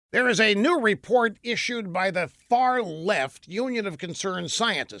There is a new report issued by the far left Union of Concerned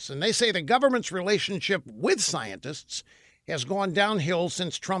Scientists, and they say the government's relationship with scientists has gone downhill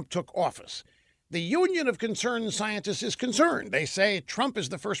since Trump took office. The Union of Concerned Scientists is concerned. They say Trump is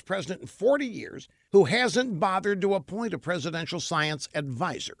the first president in 40 years who hasn't bothered to appoint a presidential science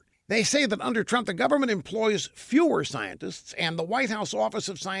advisor. They say that under Trump, the government employs fewer scientists, and the White House Office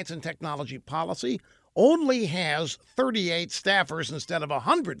of Science and Technology Policy only has 38 staffers instead of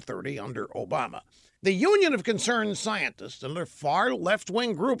 130 under Obama. The Union of Concerned Scientists, and their far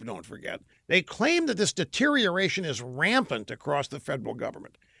left-wing group, don't forget, they claim that this deterioration is rampant across the federal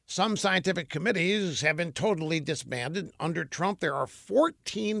government. Some scientific committees have been totally disbanded. Under Trump, there are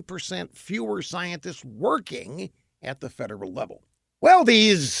 14% fewer scientists working at the federal level. Well,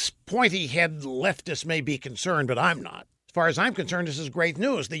 these pointy-head leftists may be concerned, but I'm not. As far as I'm concerned, this is great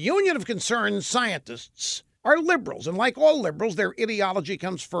news. The Union of Concerned Scientists are liberals, and like all liberals, their ideology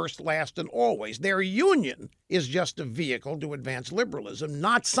comes first, last, and always. Their union is just a vehicle to advance liberalism,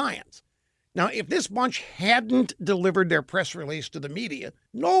 not science. Now, if this bunch hadn't delivered their press release to the media,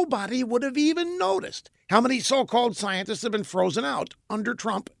 nobody would have even noticed how many so-called scientists have been frozen out under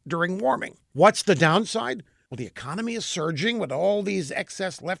Trump during warming. What's the downside? Well, the economy is surging with all these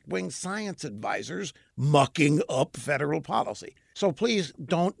excess left-wing science advisors mucking up federal policy. So please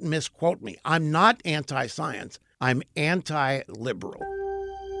don't misquote me. I'm not anti-science. I'm anti-liberal.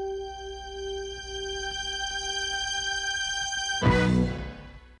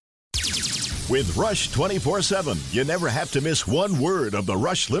 With Rush 24/7, you never have to miss one word of the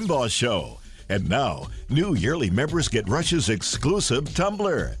Rush Limbaugh Show. And now, new yearly members get Rush's exclusive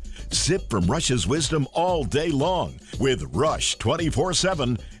tumbler. Sip from Rush's wisdom all day long with Rush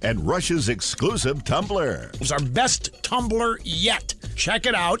 24/7 and Rush's exclusive tumbler. It's our best tumbler yet. Check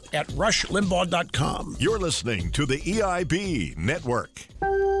it out at rushlimbaugh.com. You're listening to the EIB Network.